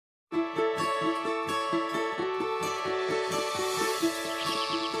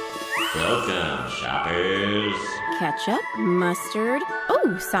Welcome, shoppers. Ketchup, mustard,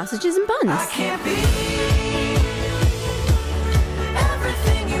 oh, sausages and buns. I can't be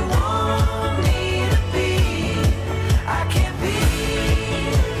everything you want me to be. I can't be.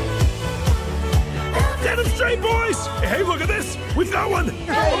 Demonstrate, boys! Hey, look at this! We've got one!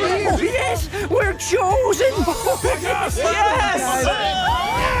 Oh, yes! We're chosen! Pick us! Yes!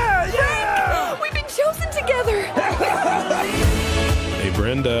 Yeah! We've been chosen together! Hey,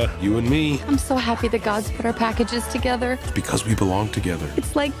 Brenda, you and me. I'm so happy the gods put our packages together. It's because we belong together.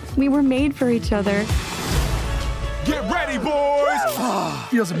 It's like we were made for each other. Get ready, boys!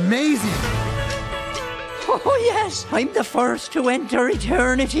 Feels amazing. Oh, yes! I'm the first to enter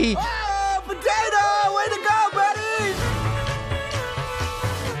eternity. Oh, potato! Way to go, buddy!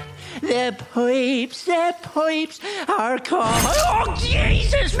 The pipes are coming. Oh,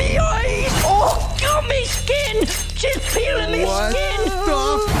 Jesus, me eyes! Oh, gummy skin! She's peeling me skin!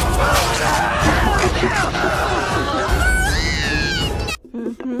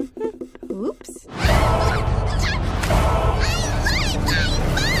 Oops.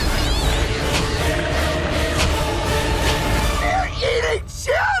 They're eating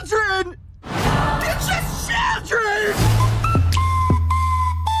children! They're just children!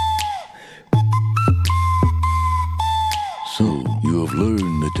 So, you have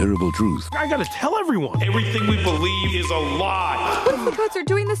learned the terrible truth. I gotta tell everyone. Everything we believe is a lie. What if the gods are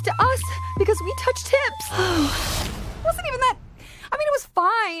doing this to us because we touched hips? It wasn't even that. I mean, it was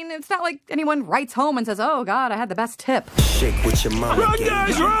fine. It's not like anyone writes home and says, "Oh God, I had the best tip." Shake with your mama. Run,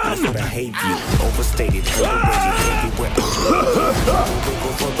 guys, run! Behavior overstated.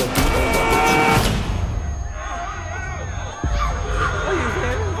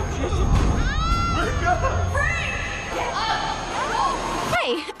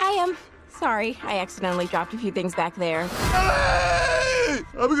 Hey, I am sorry. I accidentally dropped a few things back there. Hey!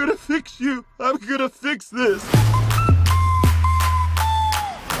 I'm gonna fix you. I'm gonna fix this.